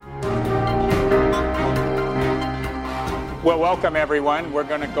Well, welcome everyone. We're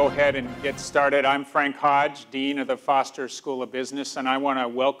going to go ahead and get started. I'm Frank Hodge, Dean of the Foster School of Business, and I want to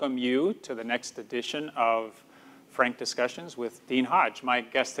welcome you to the next edition of Frank Discussions with Dean Hodge. My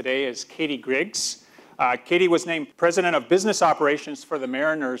guest today is Katie Griggs. Katie was named President of Business Operations for the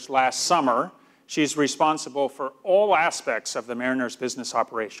Mariners last summer. She's responsible for all aspects of the Mariners' business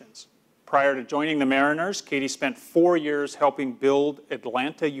operations. Prior to joining the Mariners, Katie spent 4 years helping build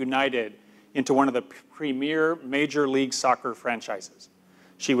Atlanta United into one of the premier Major League Soccer franchises.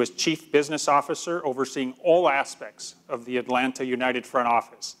 She was Chief Business Officer, overseeing all aspects of the Atlanta United front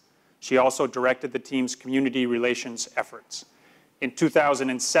office. She also directed the team's community relations efforts. In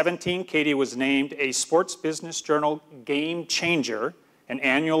 2017, Katie was named a Sports Business Journal Game Changer, an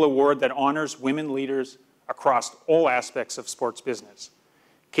annual award that honors women leaders across all aspects of sports business.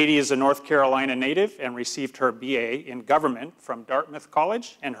 Katie is a North Carolina native and received her BA in government from Dartmouth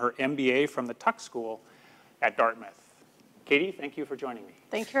College and her MBA from the Tuck School at Dartmouth. Katie, thank you for joining me.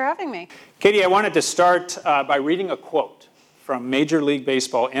 Thank you for having me. Katie, I wanted to start by reading a quote from Major League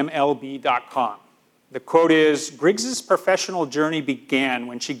Baseball, MLB.com. The quote is, "Griggs' professional journey began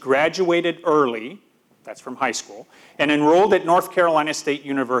when she graduated early," that's from high school, "and enrolled at North Carolina State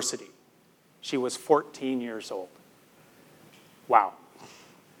University. She was 14 years old." Wow.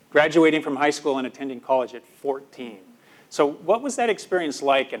 Graduating from high school and attending college at 14. So what was that experience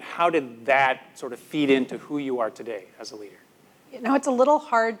like, and how did that sort of feed into who you are today as a leader? You know, it's a little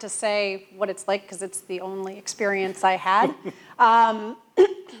hard to say what it's like because it's the only experience I had. I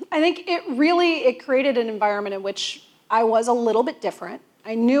think it created an environment in which I was a little bit different.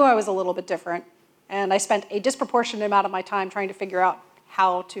 I knew I was a little bit different, and I spent a disproportionate amount of my time trying to figure out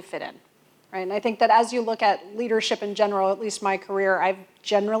how to fit in. Right? And I think that as you look at leadership in general, at least my career, I've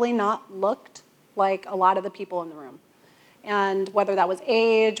generally not looked like a lot of the people in the room. And whether that was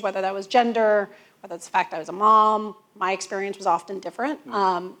age, whether that was gender, whether it's the fact I was a mom, my experience was often different.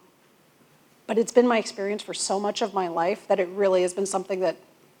 But it's been my experience for so much of my life that it really has been something that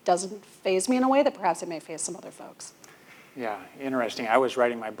doesn't faze me in a way that perhaps it may faze some other folks. Yeah, interesting. I was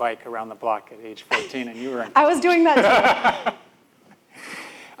riding my bike around the block at age 14, and you were in... I was doing that too.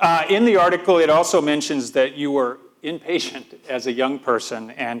 In the article, it also mentions that you were impatient as a young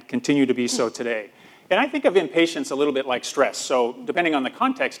person and continue to be so today. And I think of impatience a little bit like stress. So depending on the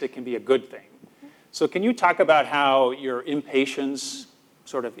context, it can be a good thing. So can you talk about how your impatience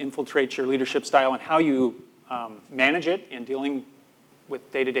sort of infiltrates your leadership style and how you manage it in dealing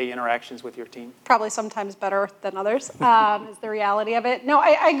with day-to-day interactions with your team? Probably sometimes better than others is the reality of it. No,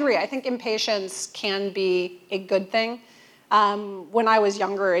 I agree. I think impatience can be a good thing. When I was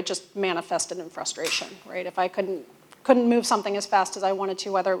younger, it just manifested in frustration, right? If I couldn't move something as fast as I wanted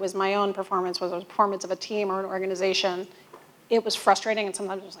to, whether it was my own performance, whether it was performance of a team or an organization, it was frustrating, and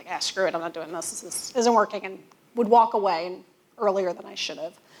sometimes I was like, screw it, I'm not doing this. This isn't working, and would walk away earlier than I should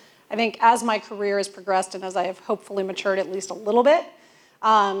have. I think as my career has progressed and as I have hopefully matured at least a little bit,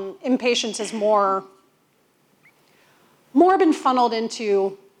 impatience has more been funneled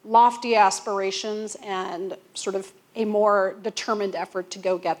into lofty aspirations and sort of a more determined effort to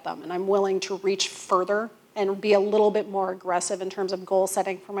go get them. And I'm willing to reach further and be a little bit more aggressive in terms of goal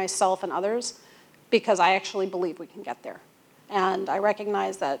setting for myself and others because I actually believe we can get there. And I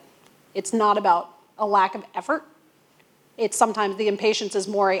recognize that it's not about a lack of effort. It's sometimes the impatience is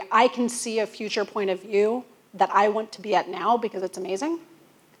more I can see a future point of view that I want to be at now because it's amazing.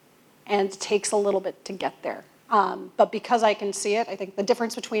 And it takes a little bit to get there. But because I can see it, I think the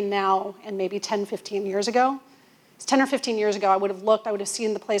difference between now and maybe 10, 15 years ago, 10 or 15 years ago, I would have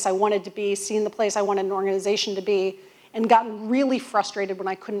seen the place I wanted to be, seen the place I wanted an organization to be, and gotten really frustrated when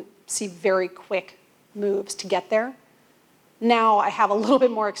I couldn't see very quick moves to get there. Now I have a little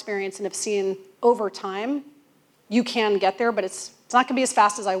bit more experience and have seen over time, you can get there, but it's not going to be as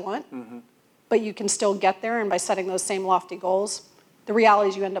fast as I want, but you can still get there, and by setting those same lofty goals, the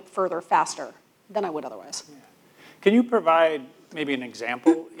reality is you end up further faster than I would otherwise. Yeah. Can you provide maybe an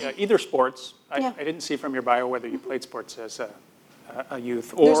example, either sports? I didn't see from your bio whether you played sports as a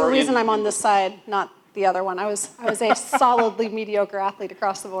youth. Or there's a reason I'm on this side, not the other one. I was a solidly mediocre athlete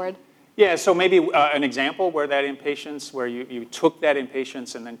across the board. Yeah, so maybe an example where that impatience, where you took that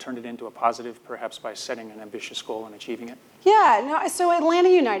impatience and then turned it into a positive, perhaps by setting an ambitious goal and achieving it? Yeah, no, so Atlanta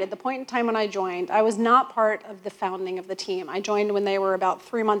United, the point in time when I joined, I was not part of the founding of the team. I joined when they were about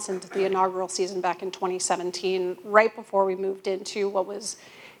 3 months into the inaugural season back in 2017, right before we moved into what was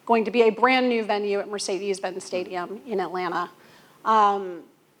going to be a brand new venue at Mercedes-Benz Stadium in Atlanta.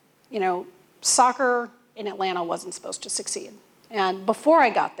 Soccer in Atlanta wasn't supposed to succeed. And before I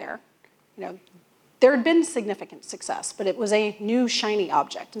got there, there had been significant success, but it was a new shiny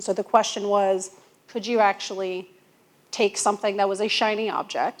object. And so the question was, could you actually take something that was a shiny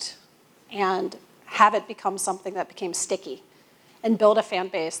object and have it become something that became sticky and build a fan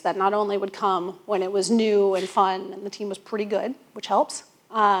base that not only would come when it was new and fun and the team was pretty good, which helps,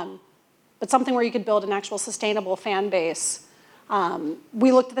 but something where you could build an actual sustainable fan base.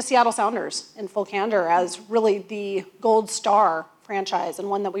 We looked at the Seattle Sounders in full candor as really the gold star franchise and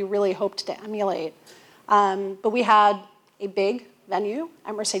one that we really hoped to emulate. But we had a big venue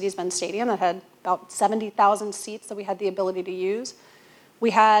at Mercedes-Benz Stadium that had about 70,000 seats that we had the ability to use. We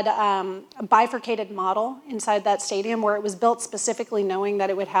had a bifurcated model inside that stadium where it was built specifically knowing that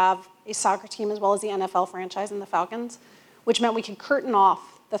it would have a soccer team as well as the NFL franchise and the Falcons, which meant we could curtain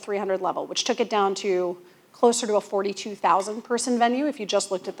off the 300 level, which took it down to closer to a 42,000 person venue if you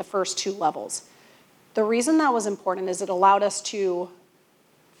just looked at the first two levels. The reason that was important is it allowed us to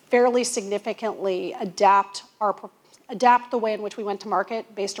fairly significantly adapt the way in which we went to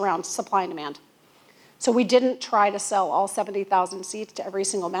market based around supply and demand. So we didn't try to sell all 70,000 seats to every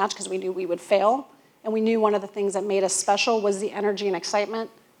single match because we knew we would fail. And we knew one of the things that made us special was the energy and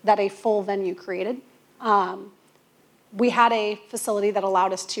excitement that a full venue created. We had a facility that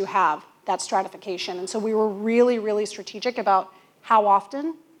allowed us to have that stratification. And so we were really, really strategic about how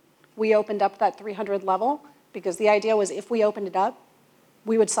often we opened up that 300 level, because the idea was if we opened it up,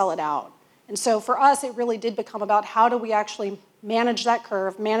 we would sell it out. And so for us, it really did become about how do we actually manage that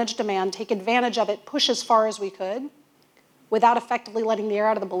curve, manage demand, take advantage of it, push as far as we could without effectively letting the air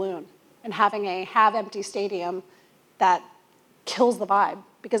out of the balloon and having a half-empty stadium that kills the vibe.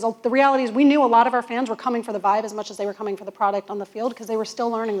 Because the reality is we knew a lot of our fans were coming for the vibe as much as they were coming for the product on the field because they were still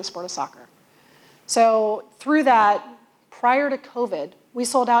learning the sport of soccer. So through that, prior to COVID, we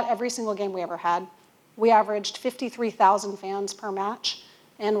sold out every single game we ever had. We averaged 53,000 fans per match,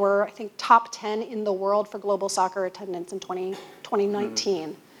 and we're, I think, top 10 in the world for global soccer attendance in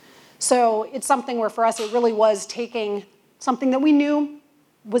 2019. So it's something where for us it really was taking something that we knew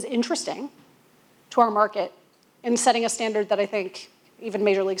was interesting to our market and setting a standard that I think even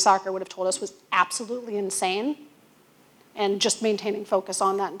Major League Soccer would have told us was absolutely insane, and just maintaining focus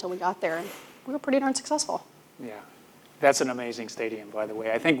on that until we got there. And we were pretty darn successful. Yeah, that's an amazing stadium, by the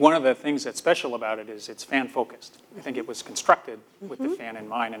way. I think one of the things that's special about it is it's fan-focused. I think it was constructed with the fan in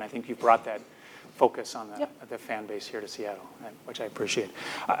mind, and I think you brought that focus on the fan base here to Seattle, which I appreciate.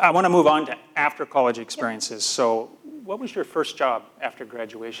 I want to move on to after-college experiences. So what was your first job after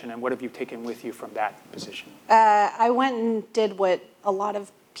graduation, and what have you taken with you from that position? I went and did what a lot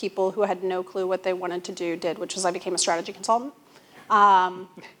of people who had no clue what they wanted to do did, which was I became a strategy consultant.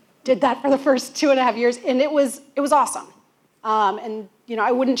 Did that for the first 2.5 years, and it was awesome. And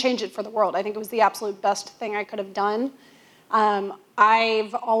I wouldn't change it for the world. I think it was the absolute best thing I could have done.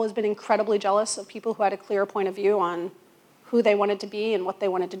 I've always been incredibly jealous of people who had a clear point of view on who they wanted to be and what they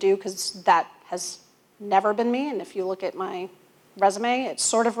wanted to do, because that has never been me. And if you look at my resume, it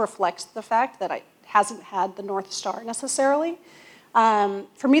sort of reflects the fact that I hasn't had the North Star necessarily.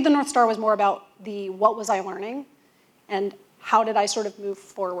 For me, the North Star was more about what was I learning and how did I sort of move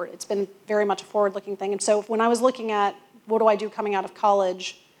forward. It's been very much a forward-looking thing. And so when I was looking at what do I do coming out of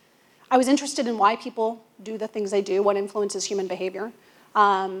college, I was interested in why people do the things they do, what influences human behavior.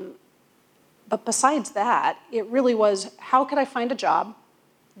 But besides that, it really was how could I find a job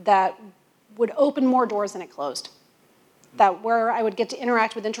that would open more doors than it closed, that where I would get to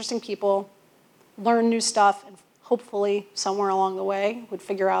interact with interesting people, learn new stuff, and hopefully somewhere along the way would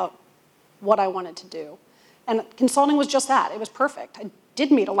figure out what I wanted to do. And consulting was just that. It was perfect. I did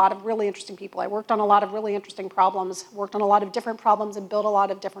meet a lot of really interesting people. I worked on a lot of really interesting problems, worked on a lot of different problems, and built a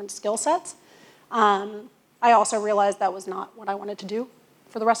lot of different skill sets. I also realized that was not what I wanted to do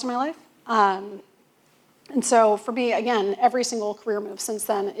for the rest of my life. And so for me, again, every single career move since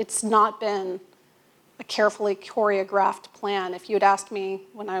then, it's not been a carefully choreographed plan. If you had asked me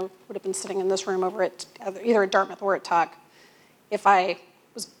when I would have been sitting in this room over at either at Dartmouth or at Tuck, if I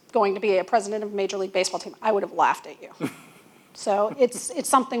was going to be a president of a Major League Baseball team, I would have laughed at you. So it's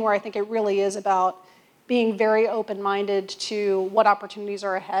something where I think it really is about being very open-minded to what opportunities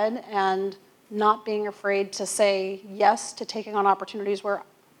are ahead and not being afraid to say yes to taking on opportunities where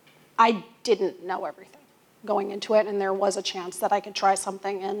I didn't know everything going into it, and there was a chance that I could try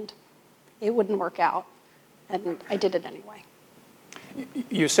something and it wouldn't work out, and I did it anyway.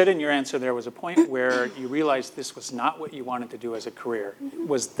 You said in your answer there was a point where you realized this was not what you wanted to do as a career.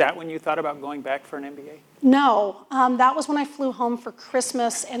 Was that when you thought about going back for an MBA? No, that was when I flew home for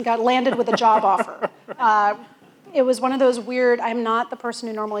Christmas and got landed with a job offer. It was one of those weird, I'm not the person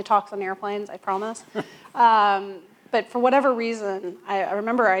who normally talks on airplanes, I promise. But for whatever reason, I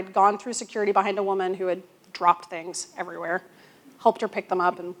remember I'd gone through security behind a woman who had dropped things everywhere. helped her pick them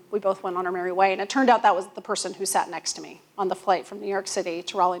up, and we both went on our merry way. And it turned out that was the person who sat next to me on the flight from New York City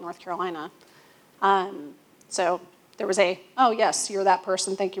to Raleigh, North Carolina. So there was oh yes, you're that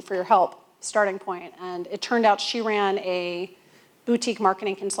person, thank you for your help, starting point. And it turned out she ran a boutique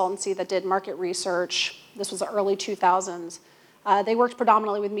marketing consultancy that did market research. This was the early 2000s. They worked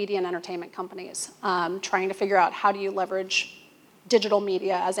predominantly with media and entertainment companies, trying to figure out how do you leverage digital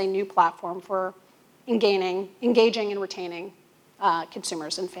media as a new platform for engaging and retaining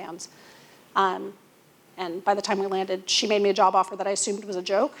consumers and fans. And by the time we landed, she made me a job offer that I assumed was a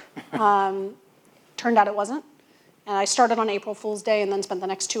joke. Turned out it wasn't. And I started on April Fool's Day and then spent the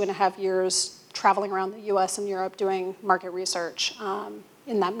next 2.5 years traveling around the US and Europe doing market research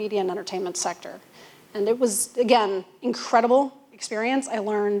in that media and entertainment sector. And it was, again, incredible experience. I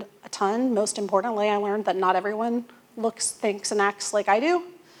learned a ton. Most importantly, I learned that not everyone looks, thinks, and acts like I do.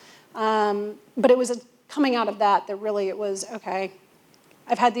 But it was coming out of that really it was, okay,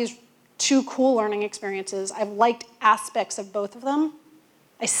 I've had these 2 cool learning experiences. I've liked aspects of both of them.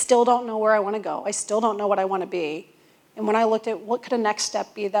 I still don't know where I want to go. I still don't know what I want to be. And when I looked at what could a next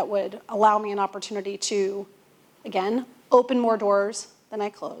step be that would allow me an opportunity to, again, open more doors than I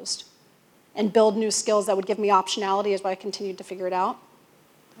closed and build new skills that would give me optionality as I continued to figure it out,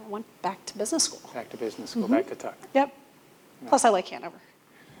 I went back to business school. Back to business school, back to Tuck. Yep. Plus I like Hanover.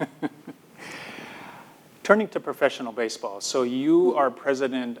 Turning to professional baseball, so you are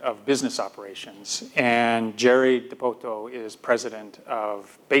president of business operations, and Jerry Dipoto is president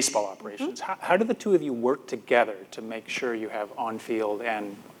of baseball operations. How do the two of you work together to make sure you have on-field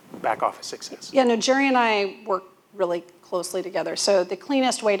and back office success? Yeah, no, Jerry and I work really closely together. So the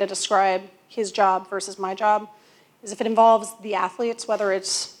cleanest way to describe his job versus my job is if it involves the athletes, whether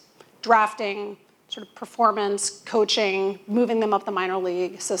it's drafting, sort of performance, coaching, moving them up the minor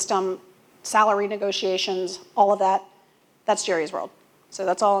league system, salary negotiations, all of that, that's Jerry's world. So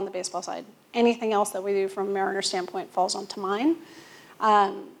that's all on the baseball side. Anything else that we do from a Mariner standpoint falls onto mine.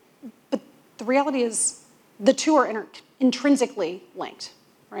 But the reality is the two are intrinsically linked,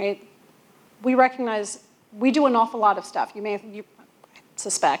 right? We recognize we do an awful lot of stuff. You I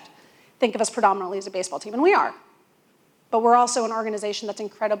suspect, think of us predominantly as a baseball team, and we are. But we're also an organization that's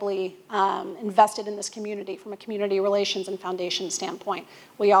incredibly invested in this community from a community relations and foundation standpoint.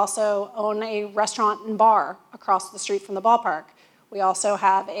 We also own a restaurant and bar across the street from the ballpark. We also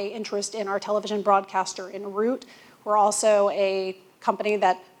have an interest in our television broadcaster in Root. We're also a company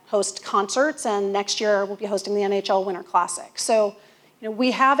that hosts concerts, and next year we'll be hosting the NHL Winter Classic. So,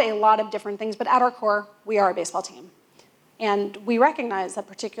 we have a lot of different things, but at our core, we are a baseball team. And we recognize that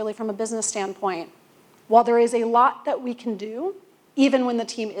particularly from a business standpoint, while there is a lot that we can do, even when the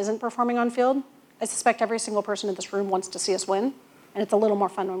team isn't performing on field, I suspect every single person in this room wants to see us win, and it's a little more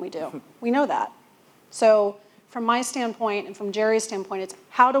fun when we do. We know that. So from my standpoint and from Jerry's standpoint, it's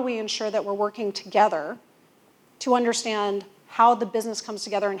how do we ensure that we're working together to understand how the business comes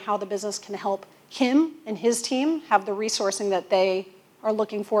together and how the business can help him and his team have the resourcing that they are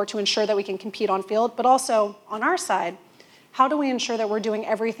looking for to ensure that we can compete on field, but also on our side, how do we ensure that we're doing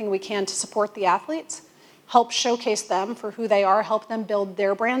everything we can to support the athletes, help showcase them for who they are, help them build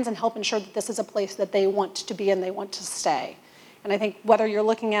their brands, and help ensure that this is a place that they want to be and they want to stay. And I think whether you're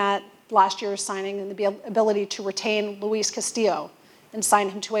looking at last year's signing and the ability to retain Luis Castillo and sign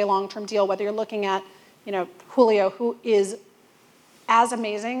him to a long-term deal, whether you're looking at Julio, who is as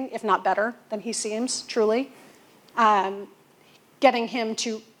amazing, if not better, than he seems, truly, getting him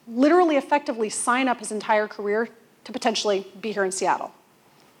to literally effectively sign up his entire career to potentially be here in Seattle.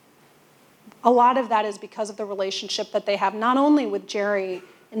 A lot of that is because of the relationship that they have, not only with Jerry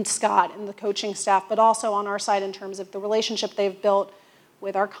and Scott and the coaching staff, but also on our side in terms of the relationship they've built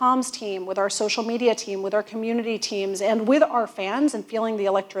with our comms team, with our social media team, with our community teams, and with our fans, and feeling the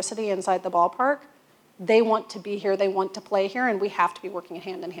electricity inside the ballpark. They want to be here, they want to play here, and we have to be working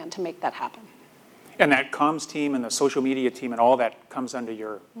hand in hand to make that happen. And that comms team and the social media team and all that comes under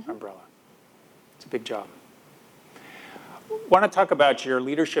your umbrella. It's a big job. I want to talk about your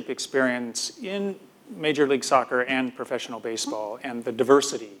leadership experience in Major League Soccer and professional baseball and the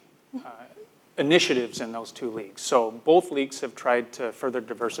diversity initiatives in those two leagues. So both leagues have tried to further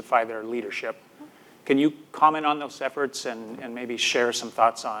diversify their leadership. Can you comment on those efforts and maybe share some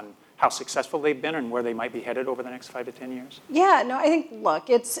thoughts on how successful they've been and where they might be headed over the next 5 to 10 years? Yeah, no, I think, look,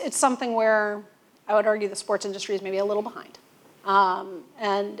 it's something where I would argue the sports industry is maybe a little behind.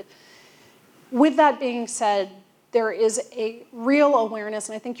 And with that being said, there is a real awareness,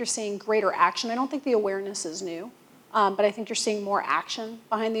 and I think you're seeing greater action. I don't think the awareness is new, but I think you're seeing more action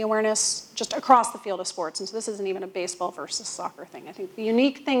behind the awareness just across the field of sports. And so this isn't even a baseball versus soccer thing. I think the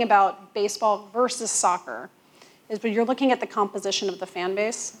unique thing about baseball versus soccer is when you're looking at the composition of the fan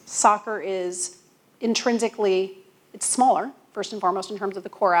base, soccer is intrinsically, it's smaller, first and foremost, in terms of the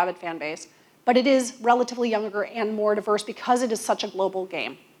core avid fan base, but it is relatively younger and more diverse because it is such a global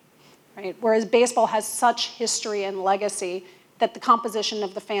game, right? Whereas baseball has such history and legacy that the composition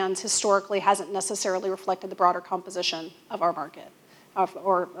of the fans historically hasn't necessarily reflected the broader composition of our market,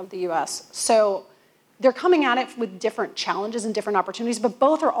 or of the US. So they're coming at it with different challenges and different opportunities, but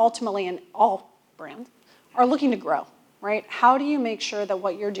both are ultimately, in all brands, are looking to grow, right? How do you make sure that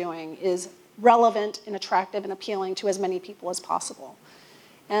what you're doing is relevant and attractive and appealing to as many people as possible?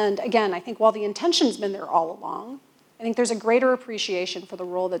 And again, I think while the intention's been there all along, I think there's a greater appreciation for the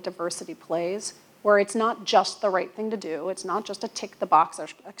role that diversity plays, where it's not just the right thing to do, it's not just a tick the box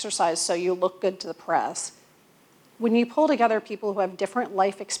exercise so you look good to the press. When you pull together people who have different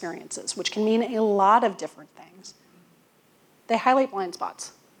life experiences, which can mean a lot of different things, they highlight blind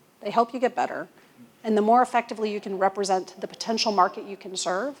spots. They help you get better. And the more effectively you can represent the potential market you can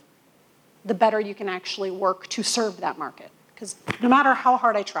serve, the better you can actually work to serve that market. Because no matter how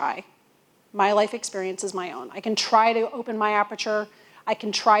hard I try, my life experience is my own. I can try to open my aperture. I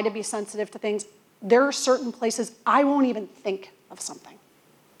can try to be sensitive to things. There are certain places I won't even think of something.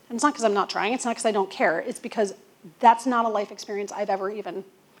 And it's not because I'm not trying. It's not because I don't care. It's because that's not a life experience I've ever even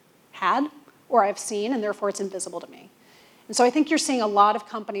had or I've seen, and therefore it's invisible to me. And so I think you're seeing a lot of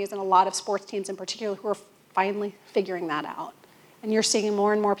companies and a lot of sports teams in particular who are finally figuring that out. And you're seeing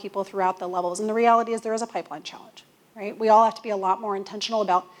more and more people throughout the levels. And the reality is there is a pipeline challenge, right? We all have to be a lot more intentional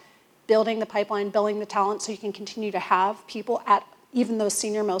about building the pipeline, building the talent so you can continue to have people at even those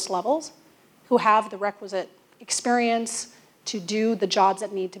senior-most levels who have the requisite experience to do the jobs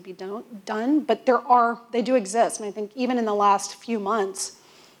that need to be done. But they do exist. And I think even in the last few months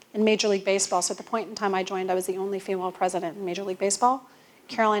in Major League Baseball, so at the point in time I joined, I was the only female president in Major League Baseball.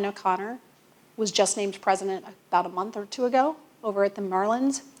 Caroline O'Connor was just named president about a month or two ago over at the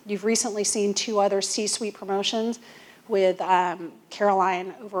Marlins. You've recently seen 2 other C-suite promotions with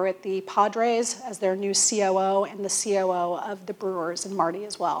Caroline over at the Padres as their new COO and the COO of the Brewers, and Marty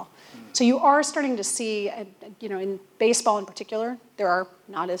as well. So you are starting to see, in baseball in particular, there are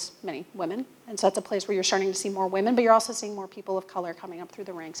not as many women. And so that's a place where you're starting to see more women, but you're also seeing more people of color coming up through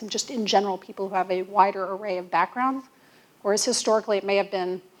the ranks. And just in general, people who have a wider array of backgrounds, whereas historically it may have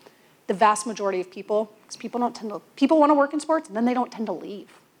been the vast majority of people, because people want to work in sports and then they don't tend to leave,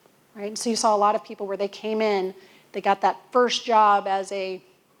 right? And so you saw a lot of people where they came in, they got that first job as a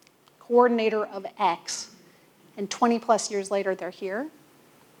coordinator of X, and 20 plus years later they're here.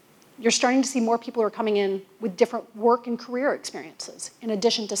 You're starting to see more people who are coming in with different work and career experiences, in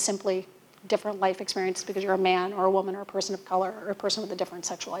addition to simply different life experiences because you're a man or a woman or a person of color or a person with a different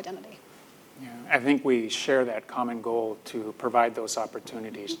sexual identity. Yeah, I think we share that common goal to provide those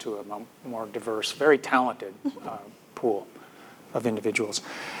opportunities to a more diverse, very talented pool of individuals.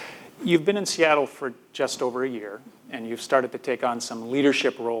 You've been in Seattle for just over a year, and you've started to take on some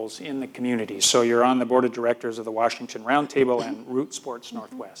leadership roles in the community. So you're on the board of directors of the Washington Roundtable and Root Sports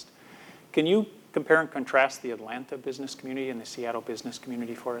Northwest. Can you compare and contrast the Atlanta business community and the Seattle business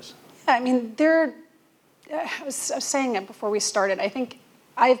community for us? Yeah, I mean, I was saying it before we started, I think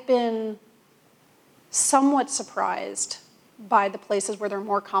I've been somewhat surprised by the places where there's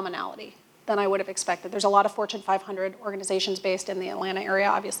more commonality than I would have expected. There's a lot of Fortune 500 organizations based in the Atlanta area.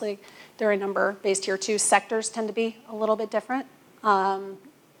 Obviously, there are a number based here too. Sectors tend to be a little bit different.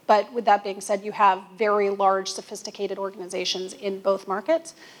 But with that being said, you have very large, sophisticated organizations in both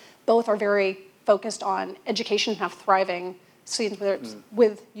markets. Both are very focused on education, have thriving students, whether it's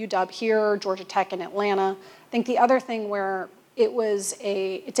with UW here, Georgia Tech in Atlanta. I think the other thing where it's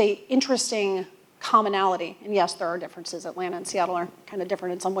a interesting commonality, and yes, there are differences. Atlanta and Seattle are kind of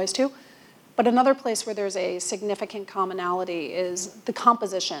different in some ways too. But another place where there's a significant commonality is the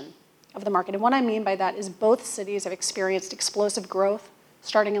composition of the market. And what I mean by that is both cities have experienced explosive growth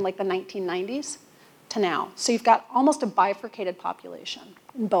starting in like the 1990s to now. So you've got almost a bifurcated population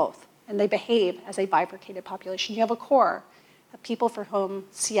in both, and they behave as a bifurcated population. You have a core of people for whom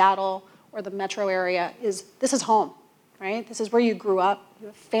Seattle or the metro area this is home, right? This is where you grew up. You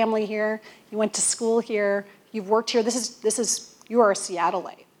have family here. You went to school here. You've worked here. You are a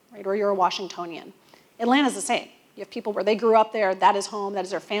Seattleite, right? Or you're a Washingtonian. Atlanta's the same. You have people where they grew up there. That is home. That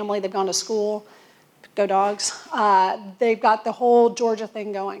is their family. They've gone to school. Go Dogs. They've got the whole Georgia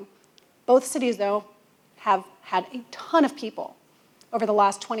thing going. Both cities, though, have had a ton of people over the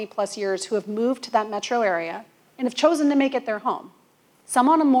last 20 plus years who have moved to that metro area and have chosen to make it their home. Some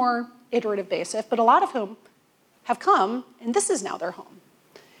on a more iterative basis, but a lot of whom have come, and this is now their home.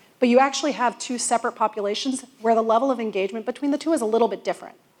 But you actually have 2 separate populations where the level of engagement between the two is a little bit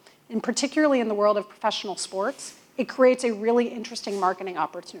different. And particularly in the world of professional sports, it creates a really interesting marketing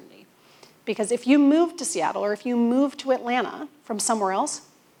opportunity. Because if you move to Seattle or if you move to Atlanta from somewhere else,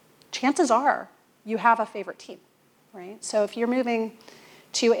 chances are you have a favorite team, right? So if you're moving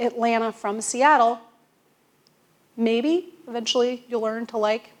to Atlanta from Seattle, maybe eventually you'll learn to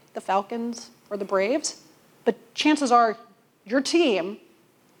like the Falcons or the Braves, but chances are your team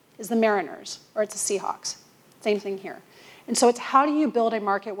is the Mariners or it's the Seahawks. Same thing here. And so it's how do you build a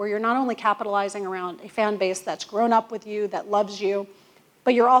market where you're not only capitalizing around a fan base that's grown up with you, that loves you,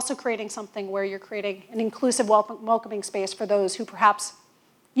 but you're also creating something where you're creating an inclusive, welcoming space for those who perhaps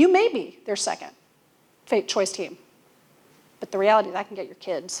you may be their second choice team. But the reality is that can get your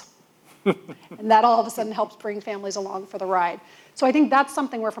kids. And that all of a sudden helps bring families along for the ride. So I think that's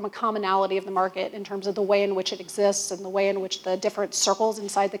something where from a commonality of the market in terms of the way in which it exists and the way in which the different circles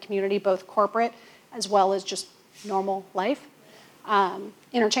inside the community, both corporate as well as just normal life,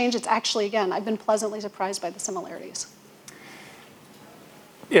 interchange, it's actually, again, I've been pleasantly surprised by the similarities.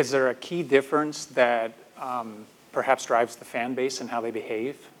 Is there a key difference that perhaps drives the fan base and how they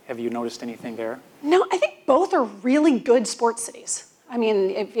behave? Have you noticed anything there? No, I think both are really good sports cities. I mean,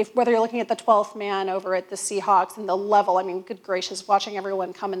 if whether you're looking at the 12th man over at the Seahawks and the level, I mean, good gracious, watching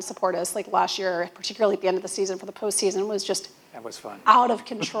everyone come and support us like last year, particularly at the end of the season for the postseason, was just that was fun. Out of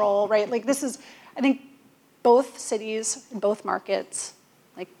control, right? Like this is, I think both cities, both markets,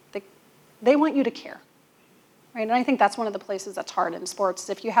 like they want you to care. Right? And I think that's one of the places that's hard in sports.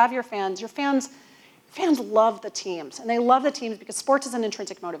 If you have your fans love the teams. And they love the teams because sports is an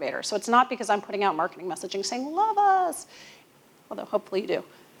intrinsic motivator. So it's not because I'm putting out marketing messaging saying, love us. Although hopefully you do.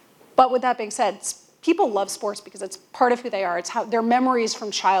 But with that being said, people love sports because it's part of who they are. It's how their memories from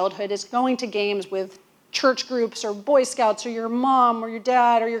childhood is going to games with church groups or Boy Scouts or your mom or your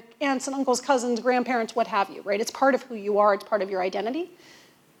dad or your aunts and uncles, cousins, grandparents, what have you, right? It's part of who you are. It's part of your identity.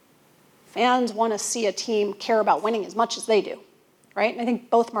 Fans want to see a team care about winning as much as they do, right? And I think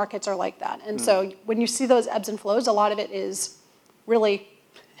both markets are like that. And so when you see those ebbs and flows, a lot of it is really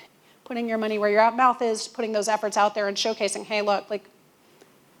putting your money where your mouth is, putting those efforts out there and showcasing, hey, look, like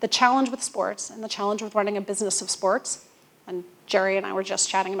the challenge with sports and the challenge with running a business of sports, and Jerry and I were just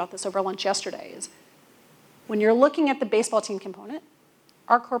chatting about this over lunch yesterday, is when you're looking at the baseball team component,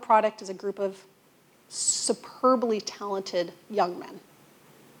 our core product is a group of superbly talented young men.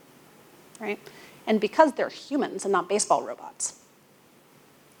 Right? And because they're humans and not baseball robots,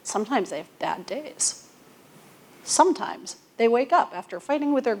 sometimes they have bad days. Sometimes they wake up after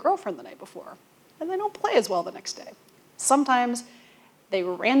fighting with their girlfriend the night before and they don't play as well the next day. Sometimes they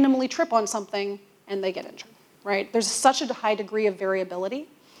randomly trip on something and they get injured, right? There's such a high degree of variability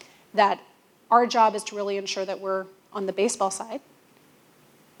that our job is to really ensure that we're on the baseball side,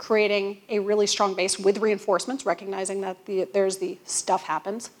 creating a really strong base with reinforcements, recognizing that there's the stuff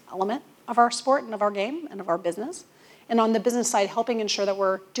happens element of our sport and of our game and of our business. And on the business side, helping ensure that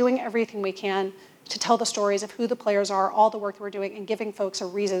we're doing everything we can to tell the stories of who the players are, all the work that we're doing, and giving folks a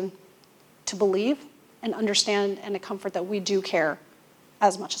reason to believe and understand and a comfort that we do care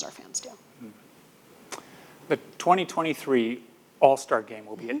as much as our fans do. The 2023 All-Star Game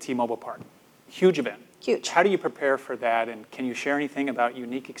will be at T-Mobile Park. Huge event. Huge. How do you prepare for that, and can you share anything about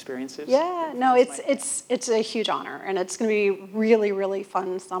unique experiences? Yeah, no, it's a huge honor, and it's going to be really, really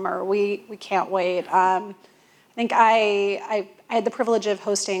fun summer. We can't wait. I think I had the privilege of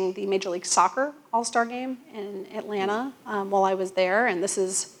hosting the Major League Soccer All-Star Game in Atlanta while I was there, and this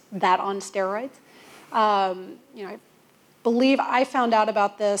is that on steroids. I believe I found out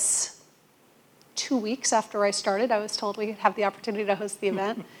about this 2 weeks after I started. I was told we'd have the opportunity to host the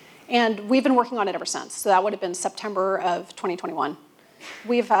event. And we've been working on it ever since. So that would have been September of 2021.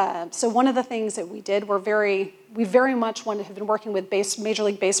 So one of the things that we did, we very much have been working with Major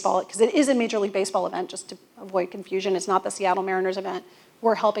League Baseball, because it is a Major League Baseball event, just to avoid confusion. It's not the Seattle Mariners event.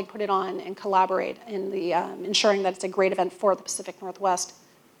 We're helping put it on and collaborate in the ensuring that it's a great event for the Pacific Northwest,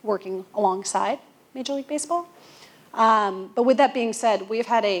 working alongside Major League Baseball. But with that being said, we've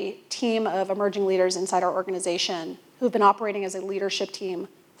had a team of emerging leaders inside our organization who've been operating as a leadership team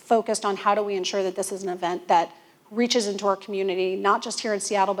focused on how do we ensure that this is an event that reaches into our community, not just here in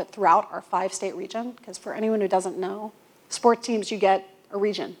Seattle, but throughout our 5-state region. Because for anyone who doesn't know, sports teams, you get a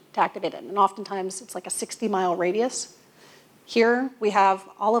region to activate in. And oftentimes it's like a 60-mile radius. Here we have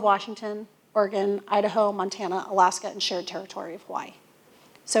all of Washington, Oregon, Idaho, Montana, Alaska, and shared territory of Hawaii.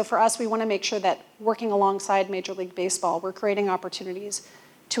 So for us, we want to make sure that working alongside Major League Baseball, we're creating opportunities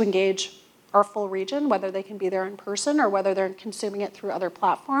to engage our full region, whether they can be there in person or whether they're consuming it through other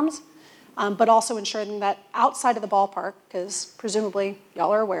platforms, but also ensuring that outside of the ballpark, because presumably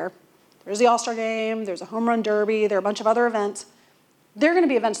y'all are aware, there's the All-Star Game, there's a home run derby, there are a bunch of other events. There are going to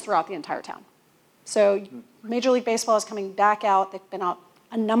be events throughout the entire town. So Major League Baseball is coming back out. They've been out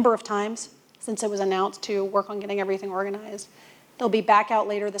a number of times since it was announced to work on getting everything organized. They'll be back out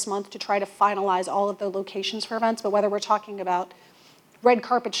later this month to try to finalize all of the locations for events, but whether we're talking about red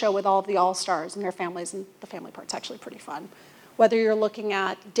carpet show with all of the all-stars and their families, and the family part's actually pretty fun. Whether you're looking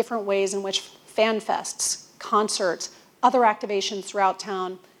at different ways in which fan fests, concerts, other activations throughout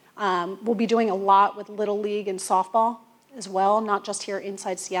town. We'll be doing a lot with Little League and softball as well, not just here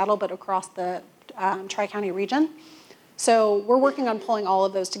inside Seattle, but across the Tri-County region. So we're working on pulling all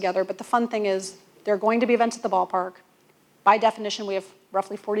of those together, but the fun thing is there are going to be events at the ballpark. By definition, we have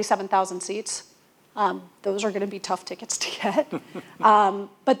roughly 47,000 seats. Those are going to be tough tickets to get.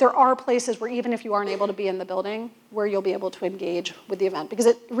 But there are places where even if you aren't able to be in the building, where you'll be able to engage with the event, because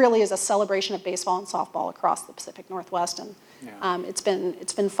it really is a celebration of baseball and softball across the Pacific Northwest. And it's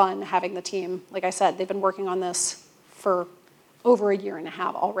been fun having the team. Like I said, they've been working on this for over a year and a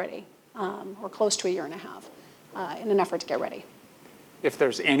half already, or close to a year and a half, in an effort to get ready. If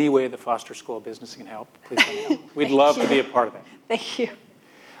there's any way the Foster School of Business can help, please let me know. We'd love to be a part of that. Thank you.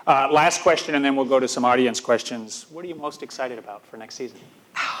 Last question, and then we'll go to some audience questions. What are you most excited about for next season?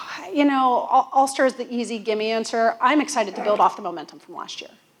 You know, All-Star is the easy gimme answer. I'm excited to build off the momentum from last year,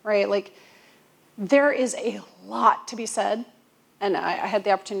 right? Like, there is a lot to be said, and I had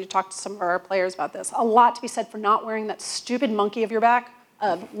the opportunity to talk to some of our players about this, a lot to be said for not wearing that stupid monkey of your back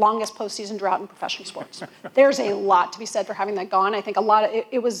of longest postseason drought in professional sports. There's a lot to be said for having that gone. I think a lot of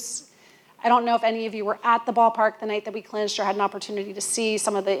it was, I don't know if any of you were at the ballpark the night that we clinched or had an opportunity to see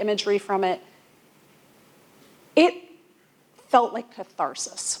some of the imagery from it. It felt like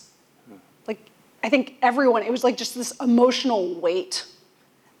catharsis. Like, I think everyone, it was like just this emotional weight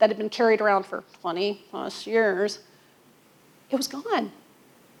that had been carried around for 20 plus years. It was gone,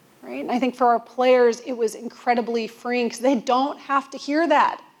 right? And I think for our players, it was incredibly freeing because they don't have to hear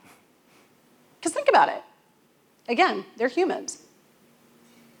that. Because think about it. Again, they're humans.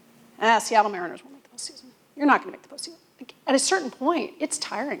 Seattle Mariners won't make the postseason. You're not going to make the postseason. Like, at a certain point, it's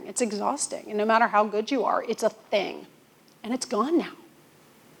tiring. It's exhausting. And no matter how good you are, it's a thing. And it's gone now.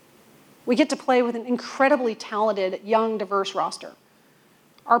 We get to play with an incredibly talented, young, diverse roster.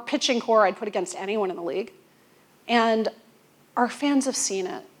 Our pitching core I'd put against anyone in the league. And our fans have seen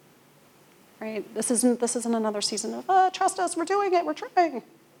it. Right? This isn't another season of, trust us, we're doing it, we're trying.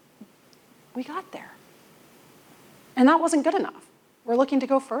 We got there. And that wasn't good enough. We're looking to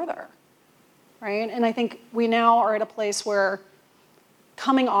go further, right? And I think we now are at a place where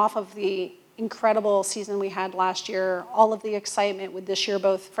coming off of the incredible season we had last year, all of the excitement with this year,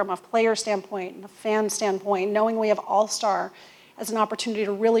 both from a player standpoint and a fan standpoint, knowing we have All-Star as an opportunity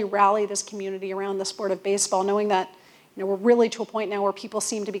to really rally this community around the sport of baseball, knowing that we're really to a point now where people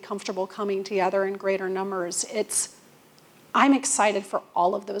seem to be comfortable coming together in greater numbers. I'm excited for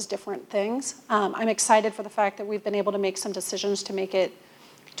all of those different things. I'm excited for the fact that we've been able to make some decisions to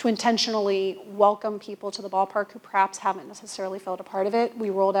intentionally welcome people to the ballpark who perhaps haven't necessarily felt a part of it.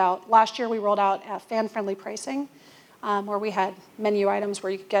 Last year we rolled out fan-friendly pricing, where we had menu items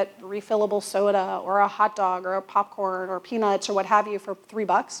where you could get refillable soda or a hot dog or a popcorn or peanuts or what have you for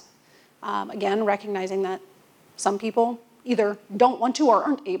 $3. Again, recognizing that some people either don't want to or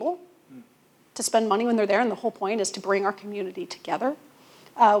aren't able to spend money when they're there, and the whole point is to bring our community together.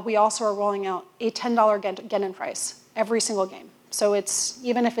 We also are rolling out a $10 get-in price every single game. So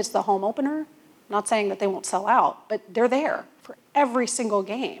even if it's the home opener, not saying that they won't sell out, but they're there for every single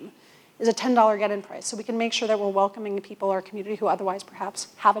game, is a $10 get-in price. So we can make sure that we're welcoming the people in our community who otherwise perhaps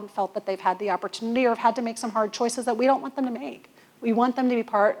haven't felt that they've had the opportunity or have had to make some hard choices that we don't want them to make. We want them to be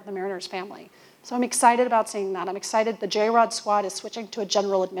part of the Mariners family. So I'm excited about seeing that. I'm excited the J-Rod squad is switching to a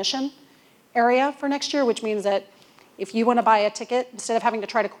general admission area for next year, which means that if you want to buy a ticket, instead of having to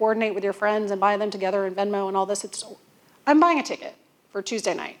try to coordinate with your friends and buy them together in Venmo and all this, I'm buying a ticket for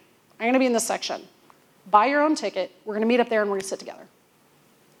Tuesday night. I'm going to be in this section. Buy your own ticket. We're going to meet up there and we're going to sit together.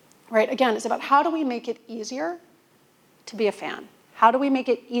 Right? Again, it's about how do we make it easier to be a fan? How do we make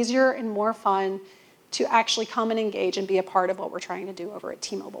it easier and more fun to actually come and engage and be a part of what we're trying to do over at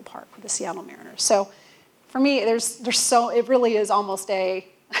T-Mobile Park with the Seattle Mariners? So for me, it really is almost a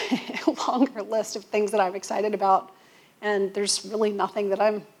longer list of things that I'm excited about, and there's really nothing that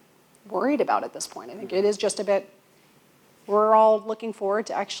I'm worried about at this point. I think it is just a bit, we're all looking forward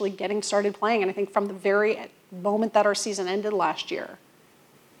to actually getting started playing, and I think from the very moment that our season ended last year,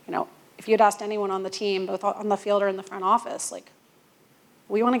 if you'd asked anyone on the team, both on the field or in the front office, like,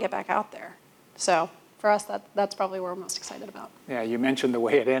 we want to get back out there. So for us, that's probably what we're most excited about. Yeah, you mentioned the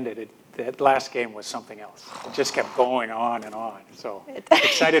way it ended. That last game was something else. It just kept going on and on. So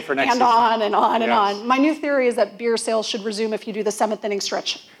excited for next and season. On and on and on. My new theory is that beer sales should resume if you do the 7th inning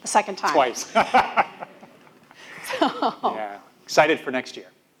stretch the second time. Twice. Yeah. Excited for next year.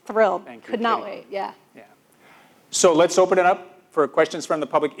 Thrilled. Thank you, Could not Katie. wait. Yeah. Yeah. So let's open it up for questions from the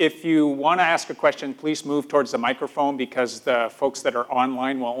public. If you want to ask a question, please move towards the microphone because the folks that are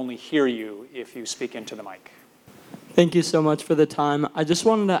online will only hear you if you speak into the mic. Thank you so much for the time. I just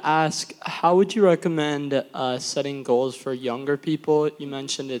wanted to ask, how would you recommend setting goals for younger people? You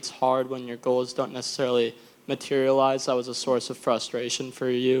mentioned it's hard when your goals don't necessarily materialize. That was a source of frustration for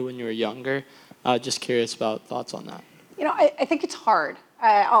you when you were younger. Just curious about thoughts on that. You know, I think it's hard.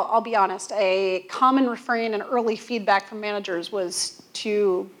 I'll be honest. A common refrain and early feedback from managers was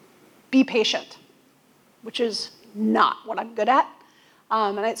to be patient, which is not what I'm good at.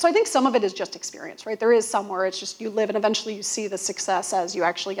 So I think some of it is just experience, right? There is somewhere it's just you live and eventually you see the success as you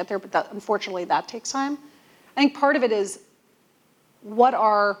actually get there, but unfortunately that takes time. I think part of it is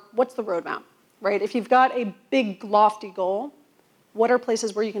what's the roadmap, right? If you've got a big lofty goal, what are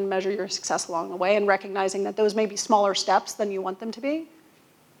places where you can measure your success along the way and recognizing that those may be smaller steps than you want them to be.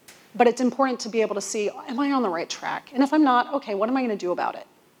 But it's important to be able to see, am I on the right track? And if I'm not, okay, what am I going to do about it,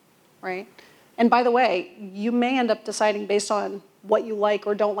 right? And by the way, you may end up deciding based on what you like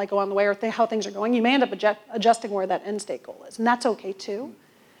or don't like along the way or how things are going, you may end up adjusting where that end state goal is. And that's okay too.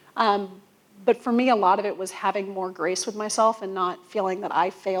 But for me, a lot of it was having more grace with myself and not feeling that I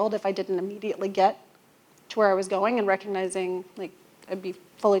failed if I didn't immediately get to where I was going and recognizing, like, I'd be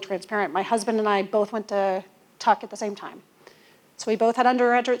fully transparent. My husband and I both went to Tuck at the same time. So we both had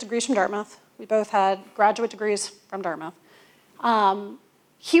undergraduate degrees from Dartmouth. We both had graduate degrees from Dartmouth.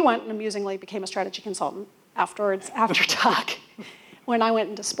 He went and amusingly became a strategy consultant after Tuck when I went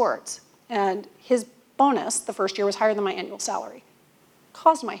into sports. And his bonus the first year was higher than my annual salary.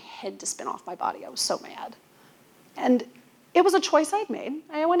 Caused my head to spin off my body. I was so mad. And it was a choice I'd made.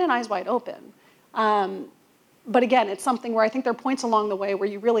 I went in eyes wide open. But again, it's something where I think there are points along the way where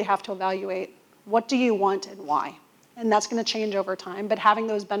you really have to evaluate what do you want and why. And that's going to change over time. But having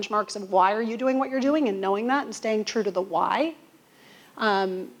those benchmarks of why are you doing what you're doing and knowing that and staying true to the why,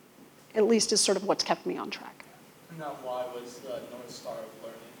 at least is sort of what's kept me on track. And that why was the North Star of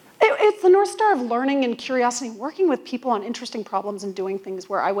learning? It's the North Star of learning and curiosity, working with people on interesting problems and doing things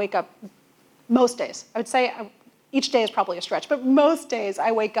where I wake up most days. I would say each day is probably a stretch, but most days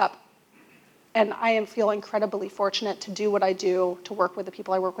I wake up and I feel incredibly fortunate to do what I do, to work with the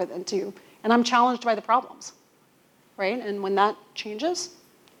people I work with, and I'm challenged by the problems, right? And when that changes,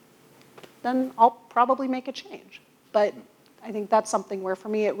 then I'll probably make a change. But I think that's something where for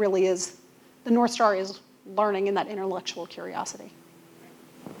me it really is, the North Star is learning and that intellectual curiosity.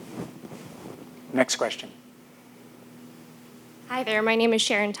 Next question. Hi there, my name is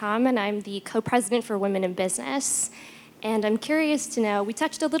Sharon Tom, and I'm the co-president for Women in Business. And I'm curious to know, we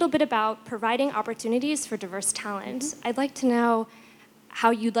touched a little bit about providing opportunities for diverse talent. Mm-hmm. I'd like to know how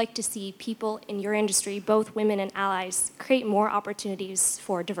you'd like to see people in your industry, both women and allies, create more opportunities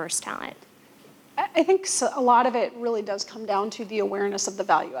for diverse talent. I think a lot of it really does come down to the awareness of the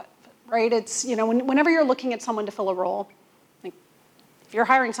value of it, right? It's, you know, whenever you're looking at someone to fill a role, like if you're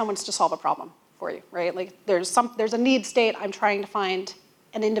hiring someone, it's to solve a problem for you, right? Like there's a need state, I'm trying to find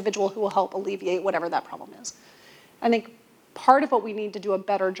an individual who will help alleviate whatever that problem is. I think part of what we need to do a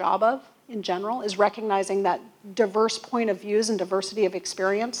better job of in general is recognizing that diverse point of views and diversity of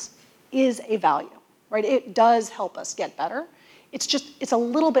experience is a value, right? It does help us get better. It's a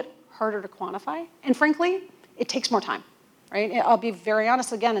little bit harder to quantify. And frankly, it takes more time, right? I'll be very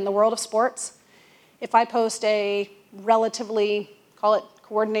honest again, in the world of sports, if I post a relatively, call it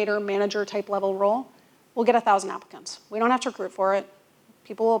coordinator, manager type level role, we'll get 1,000 applicants. We don't have to recruit for it.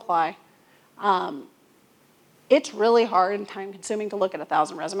 People will apply. It's really hard and time consuming to look at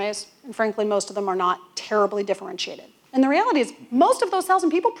 1,000 resumes. And frankly, most of them are not terribly differentiated. And the reality is most of those 1,000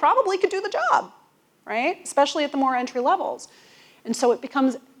 people probably could do the job, right? Especially at the more entry levels. And so it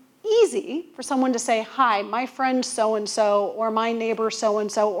becomes easy for someone to say, hi, my friend so-and-so, or my neighbor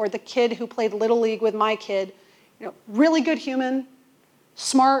so-and-so, or the kid who played Little League with my kid, you know, really good human,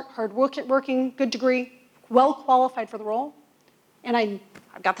 smart, hard-working, good degree, well qualified for the role. And I've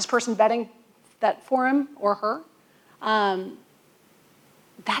got this person vetting that for him or her.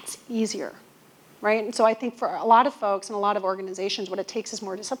 That's easier, right? And so I think for a lot of folks and a lot of organizations, what it takes is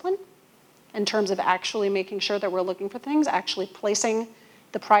more discipline in terms of actually making sure that we're looking for things, actually placing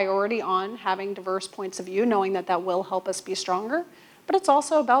the priority on having diverse points of view, knowing that that will help us be stronger. But it's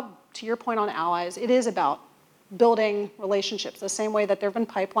also about, to your point on allies, it is about building relationships, the same way that there have been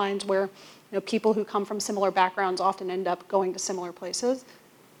pipelines where, you know, people who come from similar backgrounds often end up going to similar places.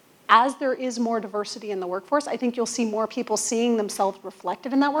 As there is more diversity in the workforce, I think you'll see more people seeing themselves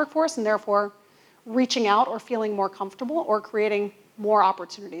reflected in that workforce and therefore reaching out or feeling more comfortable or creating more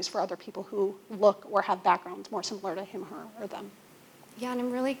opportunities for other people who look or have backgrounds more similar to him, her, or them. Yeah, and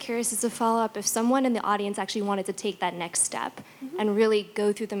I'm really curious as a follow-up, if someone in the audience actually wanted to take that next step and really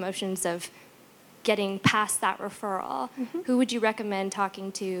go through the motions of getting past that referral, who would you recommend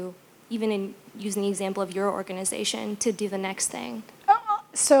talking to, even in using the example of your organization, to do the next thing?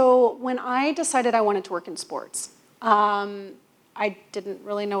 So when I decided I wanted to work in sports, I didn't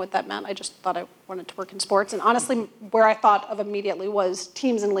really know what that meant. I just thought I wanted to work in sports. And honestly, where I thought of immediately was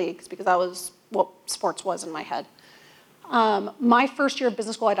teams and leagues, because that was what sports was in my head. My first year of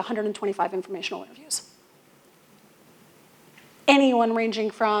business school, I had 125 informational interviews. Anyone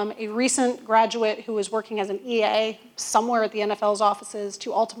ranging from a recent graduate who was working as an EA somewhere at the NFL's offices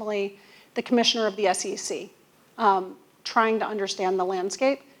to ultimately the commissioner of the SEC, trying to understand the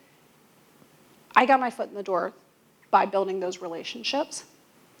landscape. I got my foot in the door by building those relationships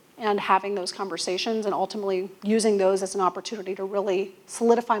and having those conversations and ultimately using those as an opportunity to really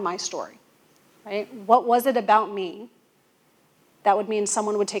solidify my story, right? What was it about me that would mean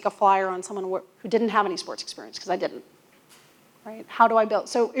someone would take a flyer on someone who didn't have any sports experience, because I didn't, right? How do I build?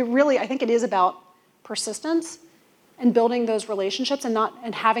 So it really, I think it is about persistence and building those relationships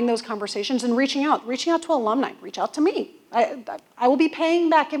and having those conversations and reaching out to alumni, reach out to me. I will be paying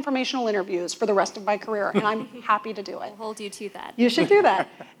back informational interviews for the rest of my career, and I'm happy to do it. We'll hold you to that. You should do that.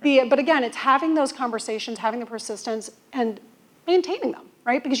 But again, it's having those conversations, having the persistence, and maintaining them,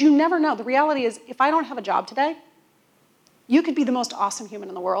 right? Because you never know. The reality is, if I don't have a job today, you could be the most awesome human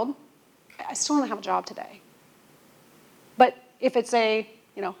in the world. I still don't have a job today. But if it's hey,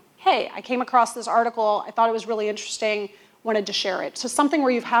 I came across this article, I thought it was really interesting, wanted to share it. So something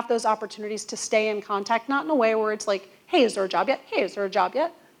where you have those opportunities to stay in contact, not in a way where it's like, hey, is there a job yet? Hey, is there a job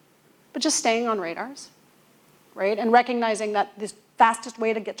yet? But just staying on radars, right? And recognizing that the fastest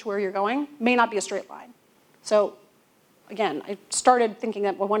way to get to where you're going may not be a straight line. So again, I started thinking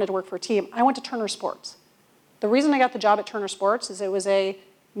that I wanted to work for a team. I went to Turner Sports. The reason I got the job at Turner Sports is it was a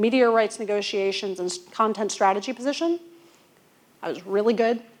media rights negotiations and content strategy position. I was really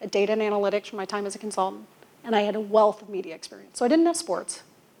good at data and analytics from my time as a consultant, and I had a wealth of media experience. So I didn't have sports,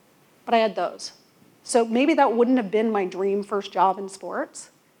 but I had those. So maybe that wouldn't have been my dream first job in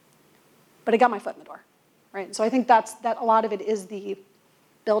sports, but it got my foot in the door, right? So I think that a lot of it is the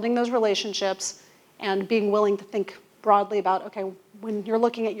building those relationships and being willing to think broadly about, okay, when you're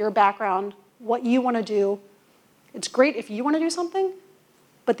looking at your background, what you want to do. It's great if you want to do something,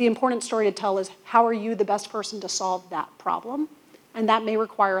 but the important story to tell is how are you the best person to solve that problem? And that may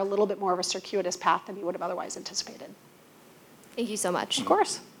require a little bit more of a circuitous path than you would have otherwise anticipated. Thank you so much. Of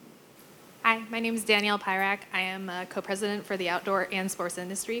course. Hi, my name is Danielle Pyrak. I am a co-president for the Outdoor and Sports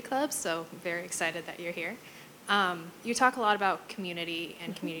Industry Club, so I'm very excited that you're here. You talk a lot about community,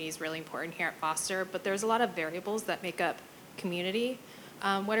 and community is really important here at Foster, but there's a lot of variables that make up community.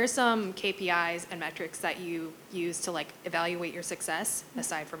 What are some KPIs and metrics that you use to evaluate your success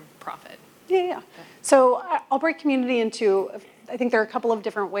aside from profit? Yeah. So I'll break community into, I think there are a couple of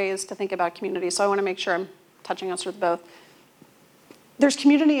different ways to think about community, so I want to make sure I'm touching on sort of both. There's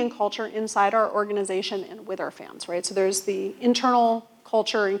community and culture inside our organization and with our fans, right? So there's the internal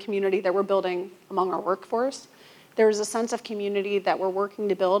culture and community that we're building among our workforce. There's a sense of community that we're working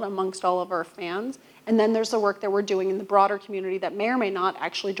to build amongst all of our fans. And then there's the work that we're doing in the broader community that may or may not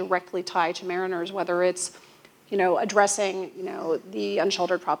actually directly tie to Mariners, whether it's addressing the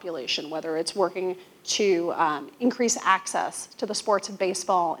unsheltered population, whether it's working to increase access to the sports of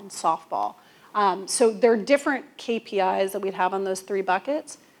baseball and softball. So there are different KPIs that we'd have on those three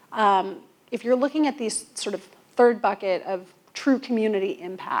buckets. If you're looking at these sort of third bucket of true community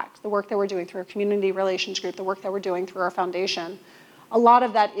impact, the work that we're doing through our community relations group, the work that we're doing through our foundation, a lot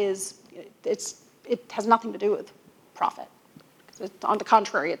of that it has nothing to do with profit. On the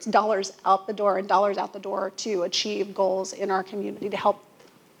contrary, it's dollars out the door and dollars out the door to achieve goals in our community to help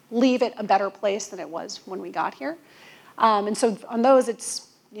leave it a better place than it was when we got here. And so on those,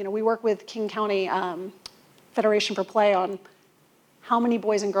 we work with King County Federation for Play on how many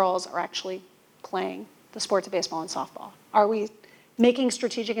boys and girls are actually playing the sports of baseball and softball. Are we making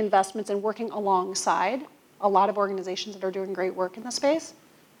strategic investments and working alongside a lot of organizations that are doing great work in the space?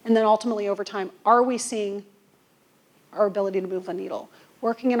 And then ultimately over time, are we seeing our ability to move the needle?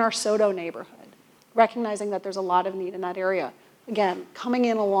 Working in our SODO neighborhood, recognizing that there's a lot of need in that area. Again, coming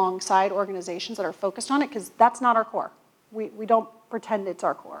in alongside organizations that are focused on it, because that's not our core. We don't pretend it's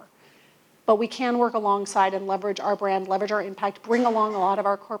our core. But we can work alongside and leverage our brand, leverage our impact, bring along a lot of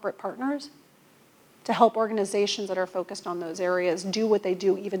our corporate partners to help organizations that are focused on those areas do what they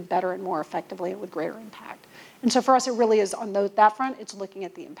do even better and more effectively and with greater impact. And so for us, it really is on that front, it's looking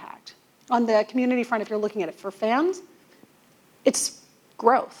at the impact. On the community front, if you're looking at it for fans, it's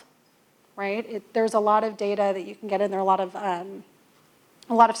growth, right? There's a lot of data that you can get in there, a lot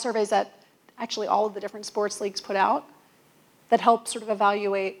of surveys that actually all of the different sports leagues put out that help sort of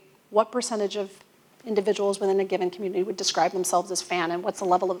evaluate what percentage of individuals within a given community would describe themselves as fan and what's the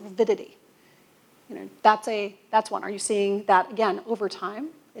level of avidity. You know, that's one. Are you seeing that, again, over time?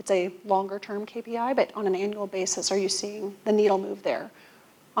 It's a longer term KPI, but on an annual basis, are you seeing the needle move there?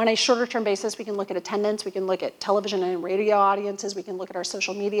 On a shorter term basis, we can look at attendance, we can look at television and radio audiences, we can look at our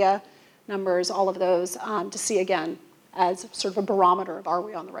social media numbers, all of those, to see, again, as sort of a barometer of are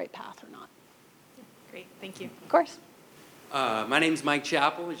we on the right path or not. Great, thank you. Of course. My name's Mike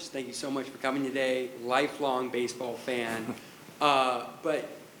Chappell. Just thank you so much for coming today. Lifelong baseball fan. But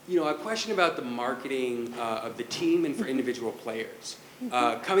a question about the marketing of the team and for individual players.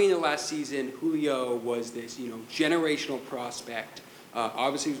 Coming into last season, Julio was this generational prospect.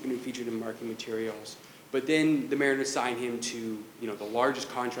 Obviously, he was going to be featured in marketing materials. But then the Mariners signed him to the largest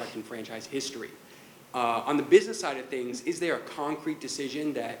contract in franchise history. On the business side of things, is there a concrete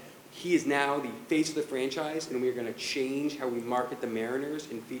decision that he is now the face of the franchise and we're going to change how we market the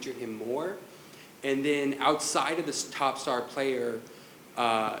Mariners and feature him more? And then outside of this top star player,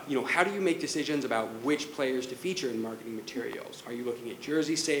 how do you make decisions about which players to feature in marketing materials? Are you looking at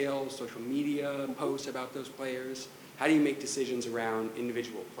jersey sales, social media posts about those players? How do you make decisions around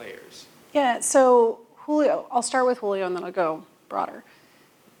individual players? Yeah, so Julio, I'll start with Julio and then I'll go broader.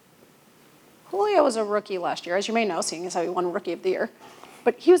 Julio was a rookie last year, as you may know, seeing as how he won Rookie of the Year.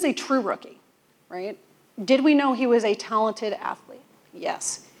 But he was a true rookie, right? Did we know he was a talented athlete?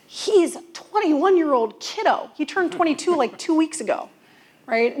 Yes. He's a 21-year-old kiddo. He turned 22 like 2 weeks ago,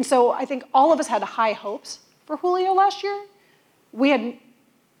 right? And so I think all of us had high hopes for Julio last year.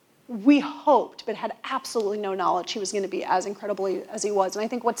 We hoped, but had absolutely no knowledge he was going to be as incredibly as he was. And I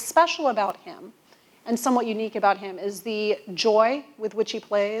think what's special about him and somewhat unique about him is the joy with which he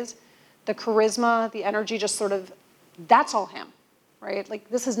plays, the charisma, the energy, just sort of, that's all him. Right? Like,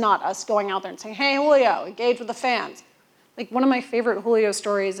 this is not us going out there and saying, hey, Julio, engage with the fans. Like, one of my favorite Julio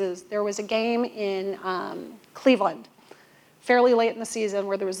stories is there was a game in Cleveland, fairly late in the season,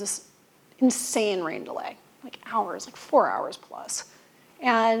 where there was this insane rain delay, like hours, like 4 hours plus.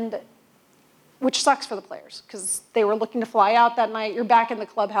 And which sucks for the players, because they were looking to fly out that night. You're back in the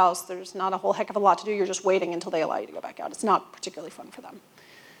clubhouse. There's not a whole heck of a lot to do. You're just waiting until they allow you to go back out. It's not particularly fun for them.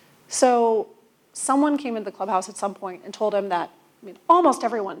 So someone came into the clubhouse at some point and told him that almost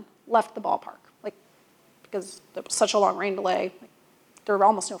everyone left the ballpark, like, because there was such a long rain delay. Like, there were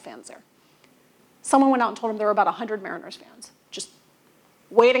almost no fans there. Someone went out and told him there were about 100 Mariners fans just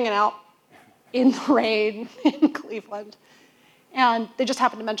waiting it out in the rain in Cleveland. And they just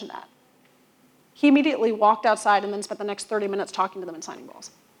happened to mention that. He immediately walked outside and then spent the next 30 minutes talking to them and signing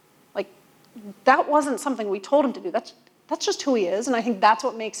balls. Like, that wasn't something we told him to do. That's just who he is, and I think that's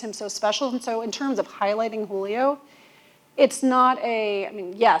what makes him so special. And so in terms of highlighting Julio, it's not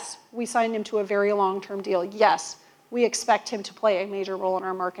yes, we signed him to a very long-term deal. Yes, we expect him to play a major role in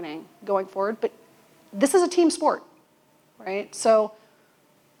our marketing going forward, but this is a team sport, right? So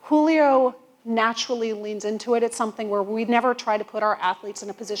Julio naturally leans into it. It's something where we never try to put our athletes in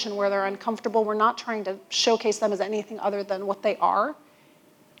a position where they're uncomfortable. We're not trying to showcase them as anything other than what they are.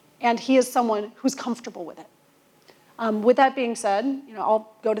 And he is someone who's comfortable with it. With that being said,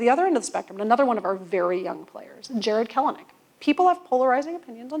 I'll go to the other end of the spectrum. Another one of our very young players, Jarred Kelenic. People have polarizing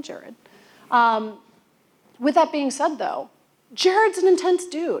opinions on Jarred. With that being said, though, Jarred's an intense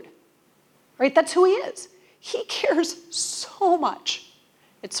dude, right? That's who he is. He cares so much.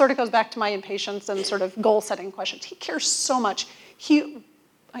 It sort of goes back to my impatience and sort of goal-setting questions. He cares so much.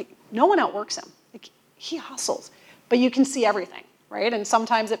 No one outworks him. Like, he hustles, but you can see everything, right? And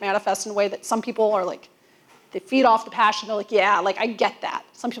sometimes it manifests in a way that some people are like, they feed off the passion. They're like, yeah, like, I get that.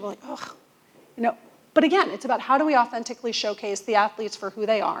 Some people are like, ugh, But again, it's about how do we authentically showcase the athletes for who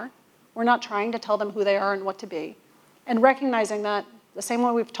they are. We're not trying to tell them who they are and what to be. And recognizing that the same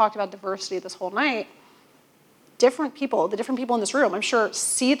way we've talked about diversity this whole night, the different people in this room, I'm sure,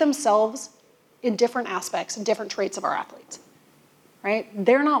 see themselves in different aspects and different traits of our athletes, right?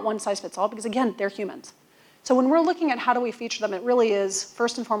 They're not one size fits all because, again, they're humans. So when we're looking at how do we feature them, it really is,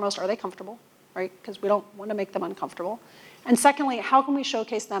 first and foremost, are they comfortable? Right? Because we don't want to make them uncomfortable. And secondly, how can we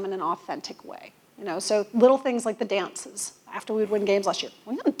showcase them in an authentic way? So little things like the dances after we would win games last year.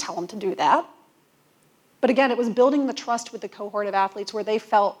 We didn't tell them to do that. But again, it was building the trust with the cohort of athletes where they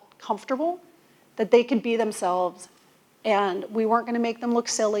felt comfortable that they could be themselves and we weren't going to make them look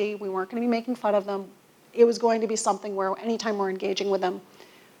silly. We weren't going to be making fun of them. It was going to be something where anytime we're engaging with them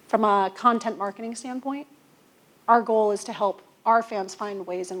from a content marketing standpoint, our goal is to help our fans find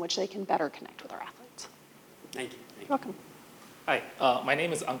ways in which they can better connect with our athletes. Thank you. You're welcome. Hi, my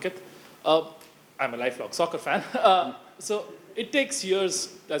name is Ankit. I'm a lifelong soccer fan. So it takes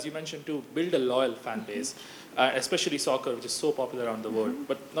years, as you mentioned, to build a loyal fan base, especially soccer, which is so popular around the world,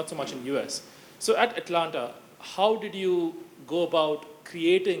 but not so much in the US. So at Atlanta, how did you go about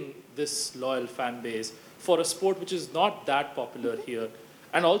creating this loyal fan base for a sport which is not that popular here?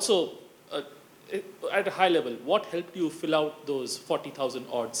 And also, at a high level, what helped you fill out those 40,000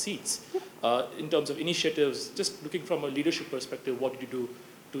 odd seats? In terms of initiatives, just looking from a leadership perspective, what did you do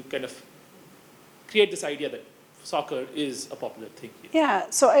to kind of create this idea that soccer is a popular thing here? Yeah,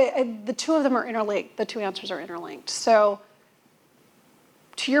 so the two of them are interlinked. The two answers are interlinked. So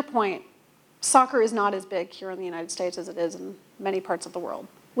to your point, soccer is not as big here in the United States as it is in many parts of the world.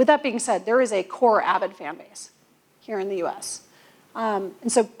 With that being said, there is a core avid fan base here in the US. And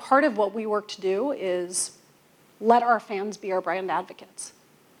so part of what we work to do is let our fans be our brand advocates,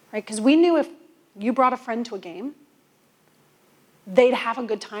 right? Because we knew if you brought a friend to a game, they'd have a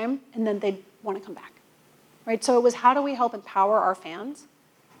good time and then they'd want to come back, right? So it was how do we help empower our fans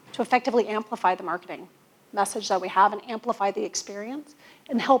to effectively amplify the marketing message that we have and amplify the experience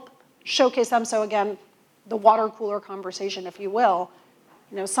and help showcase them. So again, the water cooler conversation, if you will,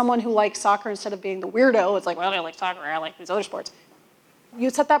 you know, someone who likes soccer instead of being the weirdo, it's like, well, I like soccer, I like these other sports. You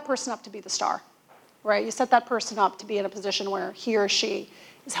set that person up to be the star, right? You set that person up to be in a position where he or she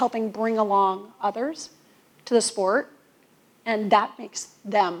is helping bring along others to the sport, and that makes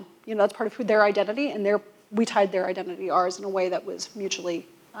them, you know, that's part of who their identity, and we tied their identity to ours in a way that was mutually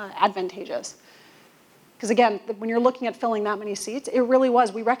advantageous. Because again, when you're looking at filling that many seats, it really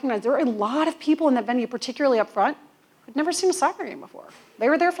was. We recognized there were a lot of people in that venue, particularly up front, who'd never seen a soccer game before. They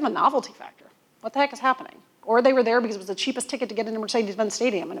were there for the novelty factor. What the heck is happening? Or they were there because it was the cheapest ticket to get into Mercedes-Benz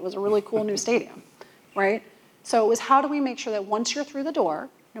Stadium, and it was a really cool new stadium, right? So it was how do we make sure that once you're through the door,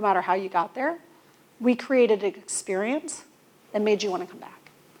 no matter how you got there, we created an experience that made you want to come back.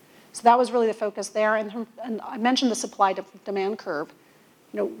 So that was really the focus there. And I mentioned the supply-demand curve.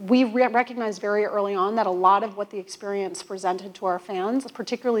 You know, we recognized very early on that a lot of what the experience presented to our fans,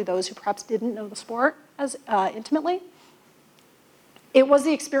 particularly those who perhaps didn't know the sport as intimately, it was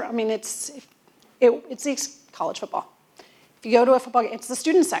the experience. I mean, it's college football. If you go to a football game, it's the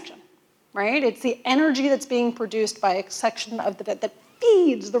student section, right? It's the energy that's being produced by a section of that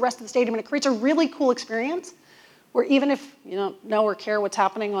feeds the rest of the stadium, and it creates a really cool experience where even if you don't know or care what's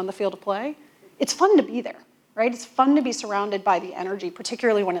happening on the field of play, it's fun to be there. Right? It's fun to be surrounded by the energy,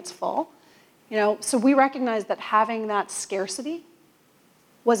 particularly when it's full. You know, so we recognize that having that scarcity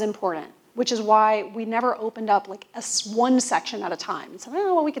was important, which is why we never opened up like one section at a time and said,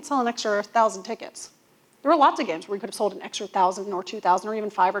 oh, well, we could sell an extra 1,000 tickets. There were lots of games where we could have sold an extra 1,000 or 2,000 or even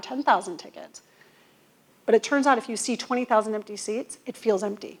 5,000 or 10,000 tickets. But it turns out if you see 20,000 empty seats, it feels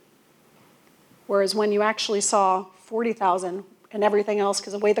empty. Whereas when you actually saw 40,000 and everything else,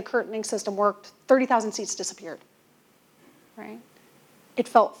 because the way the curtaining system worked, 30,000 seats disappeared, right? It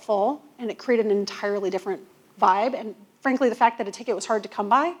felt full, and it created an entirely different vibe. And frankly, the fact that a ticket was hard to come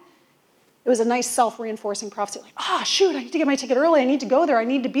by, it was a nice self-reinforcing prophecy, like, shoot, I need to get my ticket early, I need to go there, I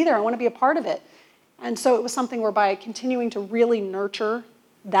need to be there, I want to be a part of it. And so it was something where by continuing to really nurture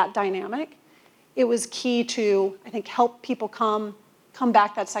that dynamic, it was key to, I think, help people come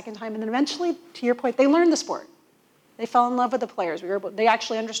back that second time, and then eventually, to your point, they learned the sport. They fell in love with the players. They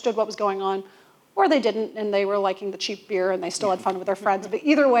actually understood what was going on, or they didn't, and they were liking the cheap beer, and they still had fun with their friends. But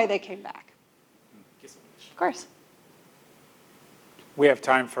either way, they came back. Thank you so much. Of course. We have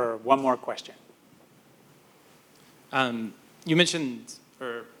time for one more question. You mentioned,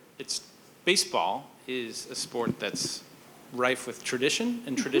 baseball is a sport that's rife with tradition,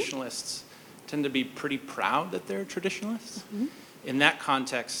 and traditionalists tend to be pretty proud that they're traditionalists. Mm-hmm. In that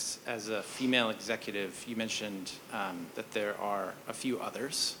context, as a female executive, you mentioned that there are a few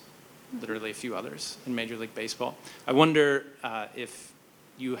others, literally a few others in Major League Baseball. I wonder if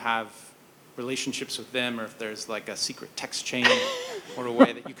you have relationships with them, or if there's like a secret text chain or a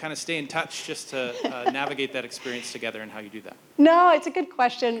way that you kind of stay in touch just to navigate that experience together, and how you do that. No, it's a good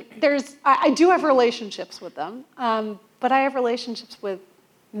question. I do have relationships with them, but I have relationships with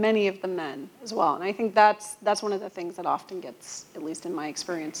many of the men as well. And I think that's one of the things that often gets, at least in my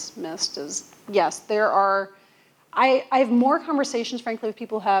experience, missed is, yes, I have more conversations, frankly, with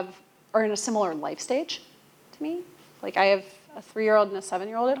people who are in a similar life stage to me. Like I have a 3-year-old and a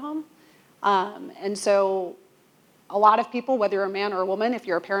 7-year-old at home. And so a lot of people, whether you're a man or a woman, if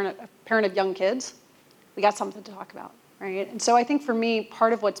you're a parent of young kids, we got something to talk about, right? And so I think for me,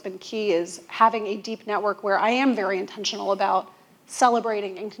 part of what's been key is having a deep network where I am very intentional about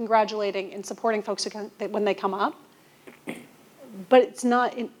celebrating and congratulating and supporting folks when they come up. But it's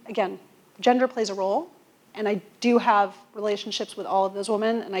not, again, gender plays a role, And I do have relationships with all of those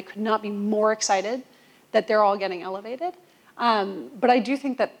women, and I could not be more excited that they're all getting elevated. But I do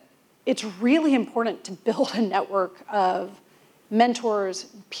think that it's really important to build a network of mentors,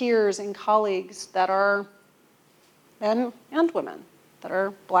 peers, and colleagues that are men and women, that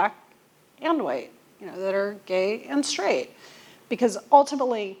are Black and white, that are gay and straight. Because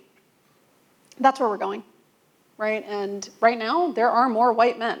ultimately, that's where we're going, right? And right now, there are more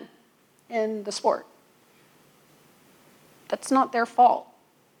white men in the sport. That's not their fault,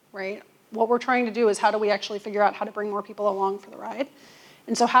 right? What we're trying to do is how do we actually figure out how to bring more people along for the ride?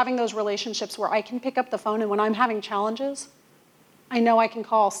 And so having those relationships where I can pick up the phone and when I'm having challenges, I know I can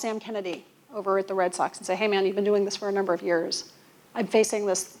call Sam Kennedy over at the Red Sox and say, hey man, you've been doing this for a number of years. I'm facing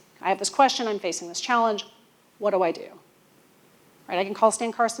this, I have this question, I'm facing this challenge. What do I do? Right? I can call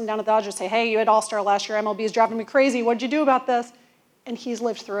Stan Carson down at the Dodgers and say, hey, you had All-Star last year, MLB is driving me crazy, what'd you do about this? And he's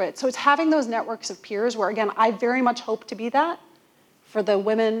lived through it. So it's having those networks of peers where, again, I very much hope to be that for the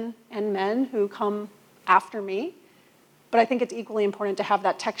women and men who come after me. But I think it's equally important to have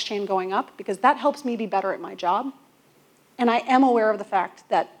that text chain going up because that helps me be better at my job. And I am aware of the fact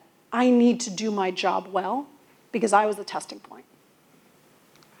that I need to do my job well because I was the testing point.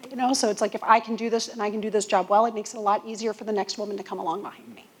 So it's like if I can do this and I can do this job well, it makes it a lot easier for the next woman to come along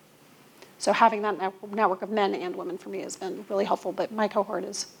behind me. So having that network of men and women for me has been really helpful. But my cohort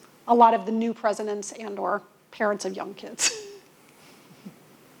is a lot of the new presidents and or parents of young kids.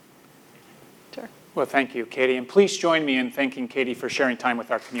 Sure. Well, thank you, Katie. And please join me in thanking Katie for sharing time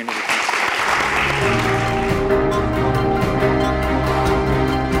with our community.